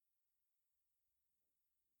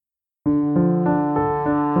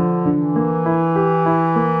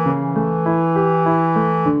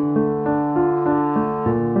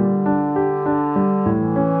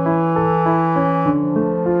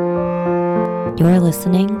You're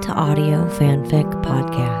listening to Audio Fanfic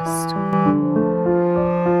Podcast.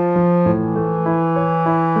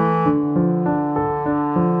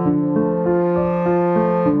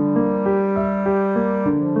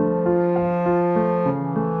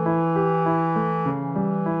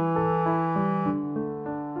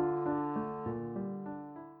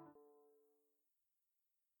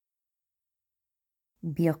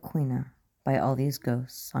 Bioquina by All These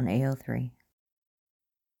Ghosts on AO3.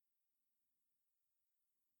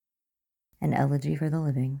 An elegy for the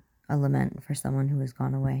living, a lament for someone who has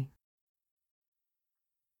gone away.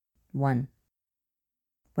 1.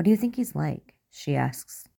 What do you think he's like? She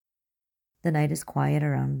asks. The night is quiet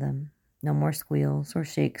around them. No more squeals or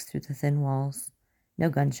shakes through the thin walls. No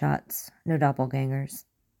gunshots, no doppelgangers,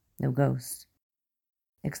 no ghosts.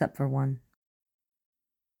 Except for one.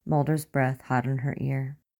 Mulder's breath hot in her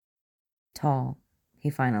ear. Tall, he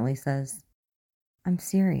finally says. I'm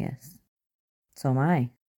serious. So am I.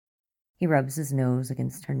 He rubs his nose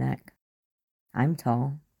against her neck. I'm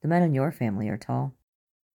tall. The men in your family are tall.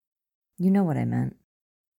 You know what I meant.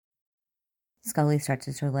 Scully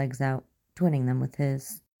stretches her legs out, twinning them with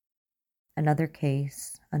his. Another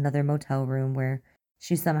case, another motel room where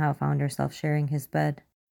she somehow found herself sharing his bed.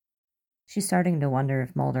 She's starting to wonder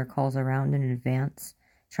if Mulder calls around in advance,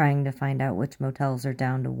 trying to find out which motels are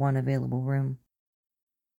down to one available room.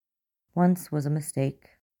 Once was a mistake.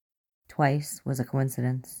 Twice was a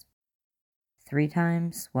coincidence. 3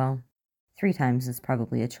 times? Well, 3 times is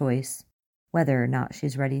probably a choice, whether or not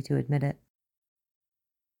she's ready to admit it.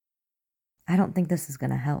 I don't think this is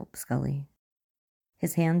going to help, Scully.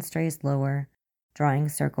 His hand strays lower, drawing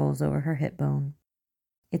circles over her hip bone.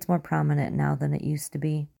 It's more prominent now than it used to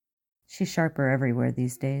be. She's sharper everywhere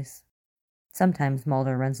these days. Sometimes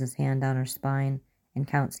Mulder runs his hand down her spine and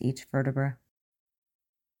counts each vertebra.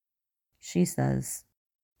 She says,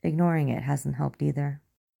 ignoring it hasn't helped either.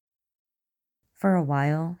 For a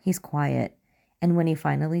while, he's quiet, and when he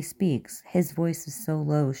finally speaks, his voice is so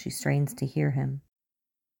low she strains to hear him.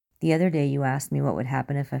 The other day you asked me what would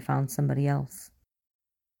happen if I found somebody else.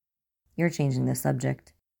 You're changing the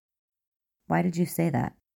subject. Why did you say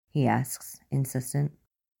that? He asks, insistent.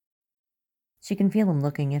 She can feel him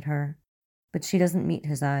looking at her, but she doesn't meet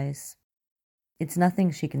his eyes. It's nothing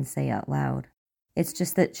she can say out loud. It's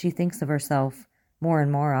just that she thinks of herself more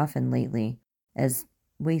and more often lately as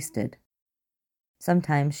wasted.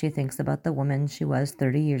 Sometimes she thinks about the woman she was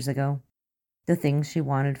 30 years ago, the things she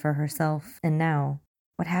wanted for herself, and now,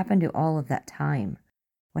 what happened to all of that time?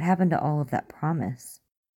 What happened to all of that promise?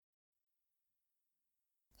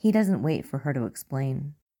 He doesn't wait for her to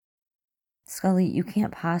explain. Scully, you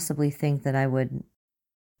can't possibly think that I would...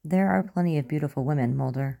 There are plenty of beautiful women,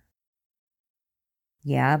 Mulder.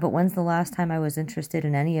 Yeah, but when's the last time I was interested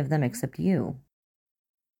in any of them except you?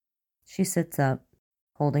 She sits up,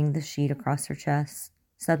 holding the sheet across her chest,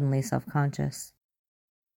 suddenly self-conscious.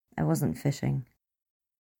 I wasn't fishing.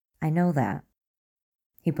 I know that.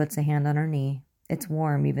 He puts a hand on her knee. It's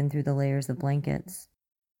warm even through the layers of blankets.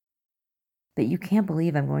 But you can't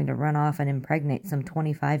believe I'm going to run off and impregnate some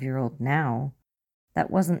 25-year-old now.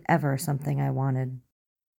 That wasn't ever something I wanted.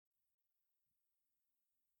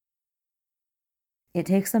 It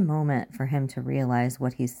takes a moment for him to realize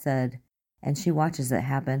what he's said, and she watches it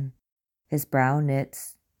happen. His brow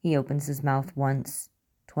knits. He opens his mouth once,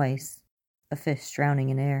 twice, a fish drowning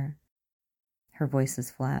in air. Her voice is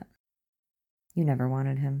flat. You never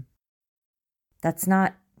wanted him. That's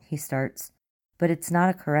not, he starts, but it's not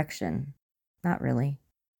a correction. Not really.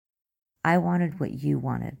 I wanted what you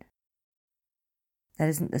wanted. That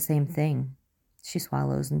isn't the same thing. She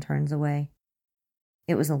swallows and turns away.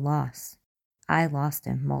 It was a loss. I lost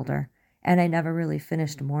him, Mulder, and I never really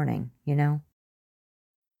finished mourning, you know?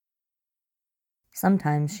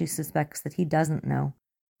 Sometimes she suspects that he doesn't know.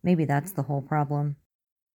 Maybe that's the whole problem.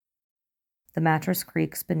 The mattress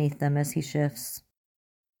creaks beneath them as he shifts.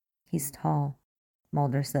 He's tall,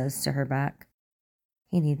 Mulder says to her back.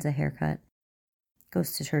 He needs a haircut.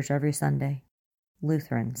 Goes to church every Sunday.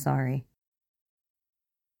 Lutheran, sorry.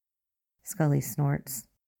 Scully snorts.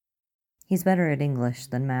 He's better at English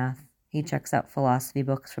than math. He checks out philosophy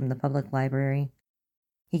books from the public library.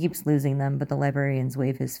 He keeps losing them, but the librarians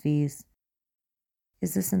waive his fees.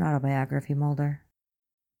 Is this an autobiography, Mulder?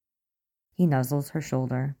 He nuzzles her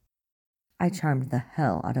shoulder. I charmed the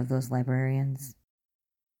hell out of those librarians.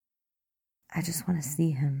 I just want to see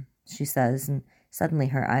him, she says, and suddenly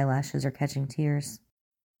her eyelashes are catching tears.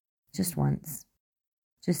 Just once.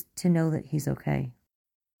 Just to know that he's okay.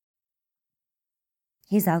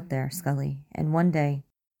 He's out there, Scully, and one day...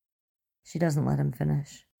 She doesn't let him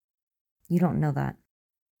finish. You don't know that.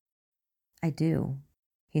 I do,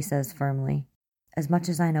 he says firmly. as much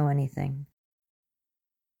as I know anything.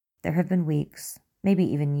 There have been weeks, maybe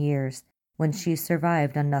even years, when she's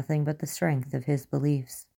survived on nothing but the strength of his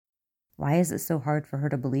beliefs. Why is it so hard for her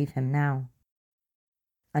to believe him now?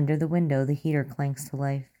 Under the window, the heater clanks to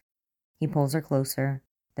life. He pulls her closer,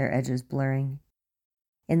 their edges blurring.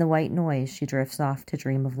 In the white noise, she drifts off to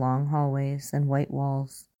dream of long hallways and white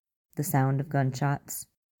walls, the sound of gunshots,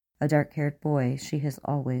 a dark-haired boy she has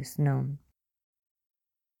always known.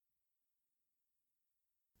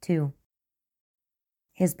 2.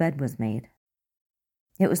 His bed was made.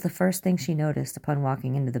 It was the first thing she noticed upon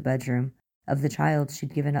walking into the bedroom of the child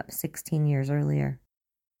she'd given up 16 years earlier.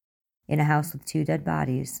 In a house with 2 dead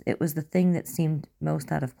bodies, it was the thing that seemed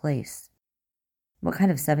most out of place. What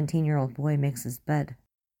kind of 17-year-old boy makes his bed?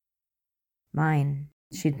 Mine,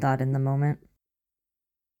 she'd thought in the moment.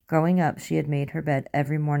 Growing up, she had made her bed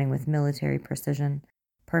every morning with military precision,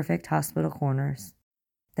 perfect hospital corners.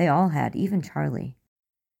 They all had, even Charlie.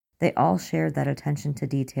 They all shared that attention to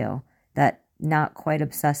detail, that not quite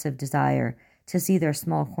obsessive desire to see their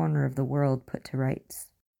small corner of the world put to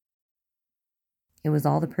rights. It was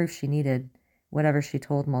all the proof she needed, whatever she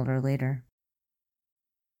told Mulder later.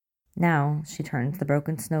 Now she turns the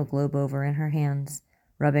broken snow globe over in her hands,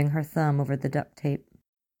 rubbing her thumb over the duct tape.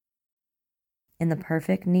 In the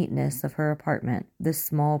perfect neatness of her apartment, this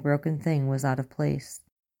small broken thing was out of place.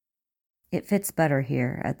 It fits better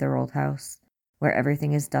here at their old house, where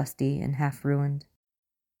everything is dusty and half ruined.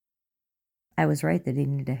 I was right that he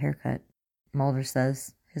needed a haircut, Mulder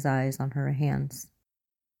says, his eyes on her hands.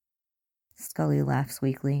 Scully laughs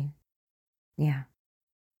weakly. Yeah.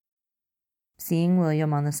 Seeing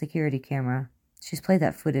William on the security camera, she's played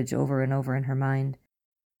that footage over and over in her mind.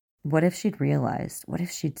 What if she'd realized? What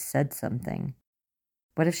if she'd said something?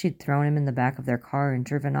 What if she'd thrown him in the back of their car and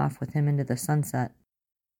driven off with him into the sunset?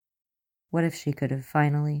 What if she could have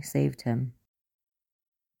finally saved him?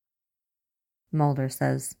 Mulder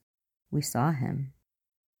says, "We saw him."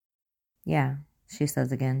 Yeah, she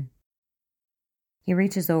says again. He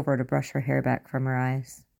reaches over to brush her hair back from her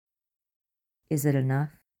eyes. Is it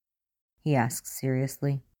enough? He asks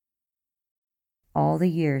seriously. All the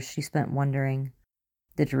years she spent wondering,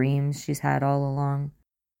 the dreams she's had all along,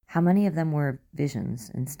 how many of them were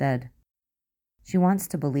visions instead? She wants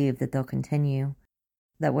to believe that they'll continue,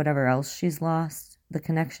 that whatever else she's lost, the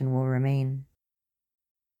connection will remain.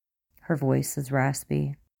 Her voice is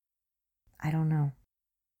raspy. I don't know.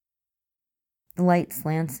 The light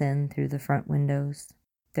slants in through the front windows.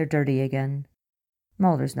 They're dirty again.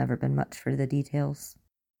 Mulder's never been much for the details.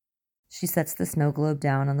 She sets the snow globe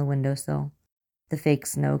down on the windowsill. The fake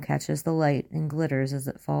snow catches the light and glitters as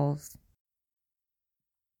it falls.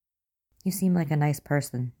 You seem like a nice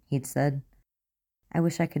person, he'd said. I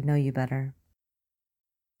wish I could know you better.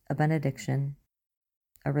 A benediction.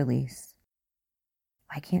 A release.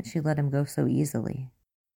 Why can't she let him go so easily?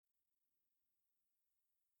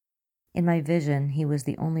 In my vision, he was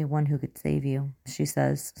the only one who could save you, she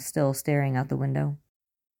says, still staring out the window.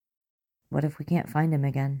 What if we can't find him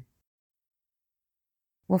again?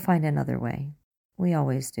 We'll find another way. We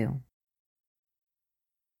always do.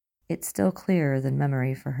 It's still clearer than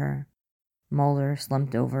memory for her. Mulder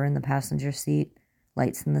slumped over in the passenger seat,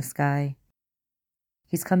 lights in the sky.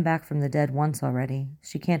 He's come back from the dead once already.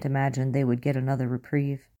 She can't imagine they would get another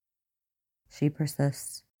reprieve. She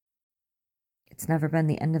persists. It's never been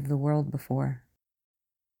the end of the world before.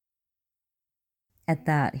 At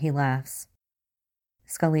that, he laughs.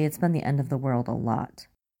 Scully, it's been the end of the world a lot.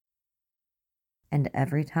 And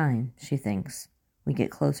every time, she thinks, we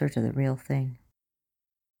get closer to the real thing.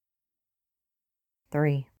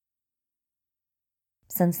 3.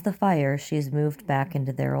 Since the fire, she's moved back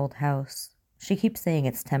into their old house. She keeps saying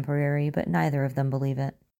it's temporary, but neither of them believe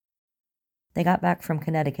it. They got back from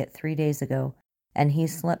Connecticut 3 days ago, and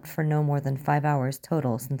he's slept for no more than 5 hours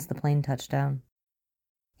total since the plane touched down.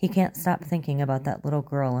 He can't stop thinking about that little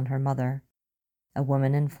girl and her mother. A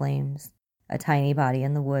woman in flames, a tiny body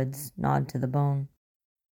in the woods, gnawed to the bone.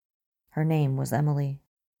 Her name was Emily.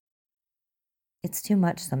 It's too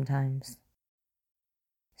much sometimes.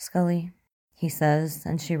 Scully, he says,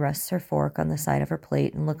 and she rests her fork on the side of her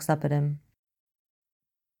plate and looks up at him.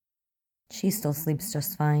 She still sleeps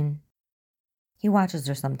just fine. He watches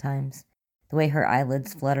her sometimes, the way her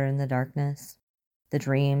eyelids flutter in the darkness, the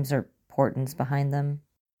dreams or portents behind them.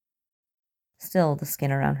 Still, the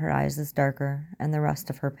skin around her eyes is darker, and the rest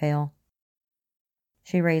of her pale.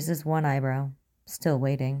 She raises one eyebrow, still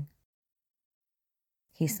waiting.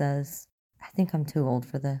 He says, I think I'm too old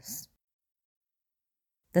for this.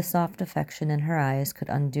 The soft affection in her eyes could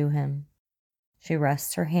undo him. She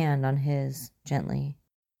rests her hand on his, gently.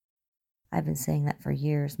 I've been saying that for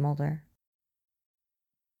years, Mulder.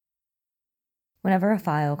 Whenever a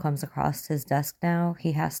file comes across his desk now,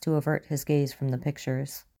 he has to avert his gaze from the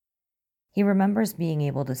pictures. He remembers being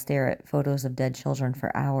able to stare at photos of dead children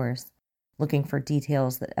for hours, looking for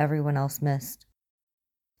details that everyone else missed,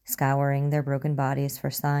 scouring their broken bodies for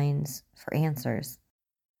signs, for answers.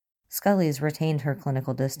 Scully's retained her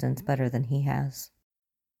clinical distance better than he has.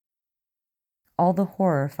 All the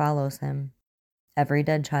horror follows him. Every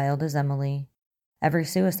dead child is Emily. Every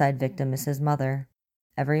suicide victim is his mother.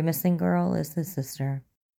 Every missing girl is his sister.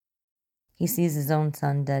 He sees his own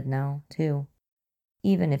son dead now, too,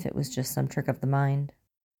 even if it was just some trick of the mind.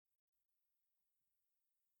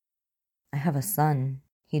 I have a son,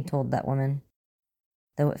 he'd told that woman,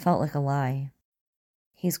 though it felt like a lie.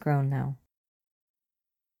 He's grown now.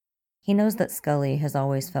 He knows that Scully has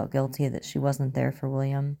always felt guilty that she wasn't there for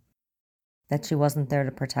William, that she wasn't there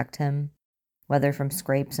to protect him, whether from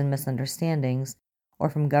scrapes and misunderstandings or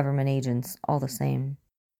from government agents, all the same.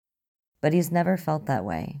 But he's never felt that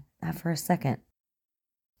way, not for a second.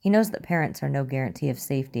 He knows that parents are no guarantee of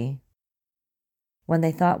safety. When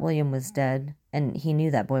they thought William was dead, and he knew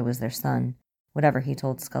that boy was their son, whatever he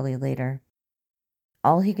told Scully later,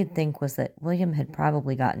 all he could think was that William had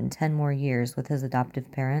probably gotten 10 more years with his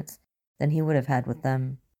adoptive parents than he would have had with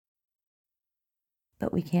them.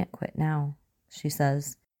 But we can't quit now, she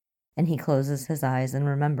says, and he closes his eyes and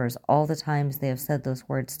remembers all the times they have said those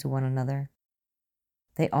words to one another.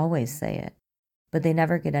 They always say it, but they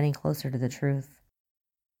never get any closer to the truth.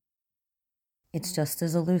 It's just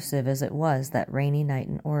as elusive as it was that rainy night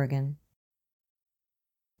in Oregon.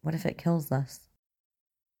 What if it kills us?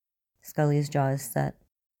 Scully's jaw is set.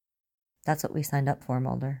 That's what we signed up for,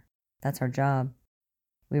 Mulder. That's our job.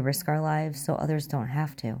 We risk our lives so others don't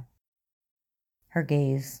have to. Her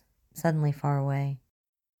gaze, suddenly far away.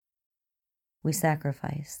 We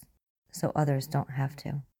sacrifice so others don't have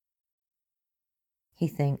to. He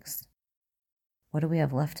thinks, what do we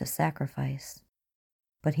have left to sacrifice?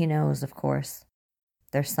 But he knows, of course,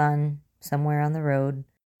 their son, somewhere on the road,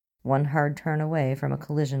 one hard turn away from a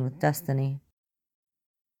collision with destiny.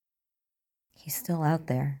 He's still out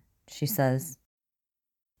there, she says.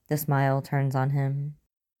 The smile turns on him.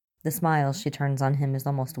 The smile she turns on him is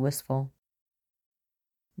almost wistful.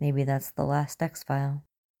 Maybe that's the last X-File.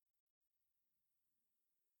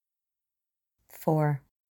 4.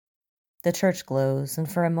 The church glows,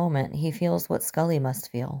 and for a moment he feels what Scully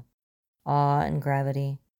must feel. Awe and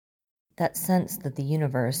gravity. That sense that the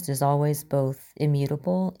universe is always both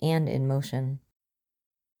immutable and in motion.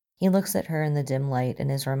 He looks at her in the dim light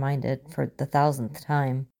and is reminded, for the 1000th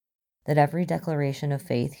time, that every declaration of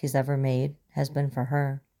faith he's ever made has been for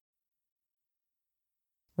her.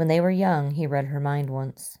 When they were young, he read her mind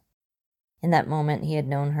once. In that moment, he had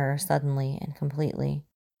known her suddenly and completely.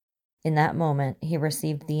 In that moment, he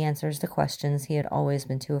received the answers to questions he had always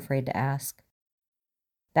been too afraid to ask.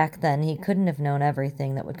 Back then, he couldn't have known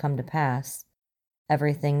everything that would come to pass,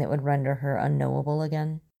 everything that would render her unknowable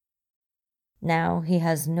again. Now, he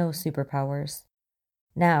has no superpowers.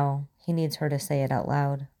 Now, he needs her to say it out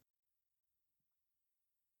loud.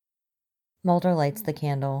 Mulder lights the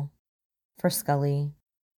candle. For Scully,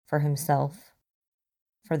 for himself,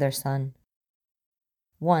 for their son.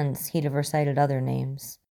 Once, he'd have recited other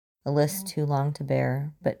names, a list too long to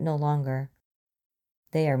bear, but no longer.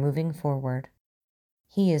 They are moving forward.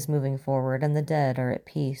 He is moving forward, and the dead are at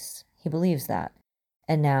peace. He believes that,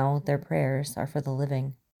 and now their prayers are for the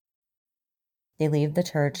living. They leave the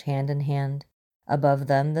church hand in hand. Above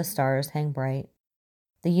them, the stars hang bright.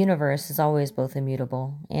 The universe is always both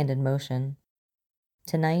immutable and in motion.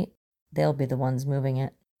 Tonight, they'll be the ones moving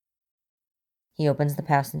it. He opens the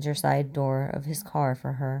passenger side door of his car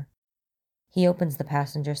for her. He opens the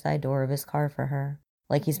passenger side door of his car for her,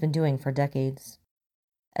 like he's been doing for decades.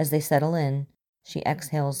 As they settle in, she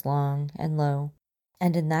exhales long and low,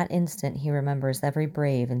 and in that instant he remembers every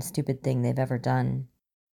brave and stupid thing they've ever done.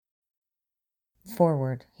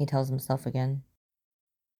 Forward, he tells himself again.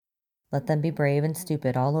 Let them be brave and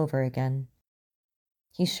stupid all over again.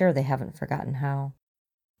 He's sure they haven't forgotten how.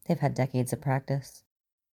 They've had decades of practice.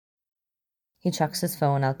 He chucks his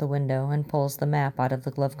phone out the window and pulls the map out of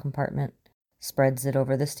the glove compartment, spreads it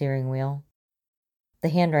over the steering wheel. The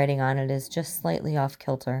handwriting on it is just slightly off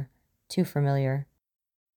kilter, too familiar.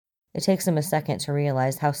 It takes him a second to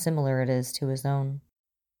realize how similar it is to his own.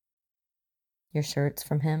 You're sure it's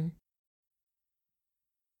from him?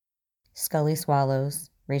 Scully swallows,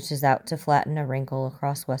 reaches out to flatten a wrinkle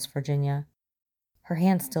across West Virginia. Her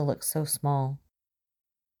hand still looks so small.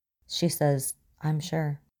 She says, I'm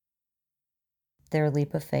sure. Their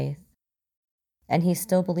leap of faith. And he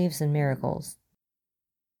still believes in miracles.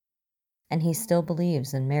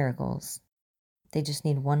 They just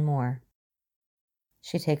need one more.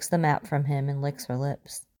 She takes the map from him and licks her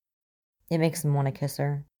lips. It makes him want to kiss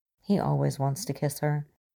her. He always wants to kiss her.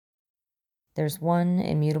 There's one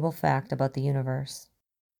immutable fact about the universe.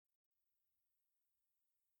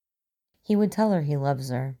 He would tell her he loves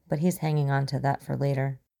her, but he's hanging on to that for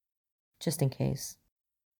later, just in case.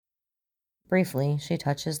 Briefly, she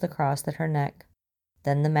touches the cross at her neck,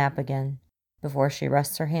 then the map again, before she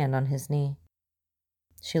rests her hand on his knee.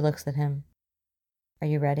 She looks at him. Are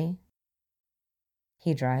you ready?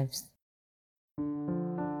 He drives.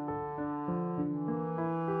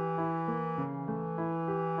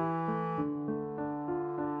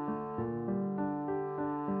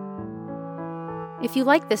 If you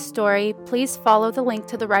like this story, please follow the link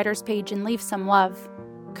to the writer's page and leave some love.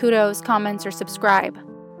 Kudos, comments, or subscribe.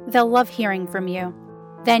 They'll love hearing from you.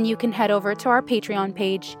 Then you can head over to our Patreon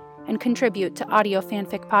page and contribute to Audio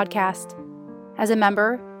Fanfic Podcast. As a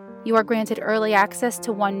member, you are granted early access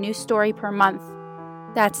to one new story per month.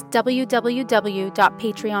 That's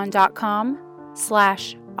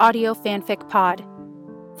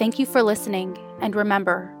www.patreon.com/audiofanficpod. Thank you for listening, and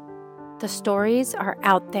remember, the stories are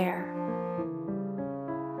out there.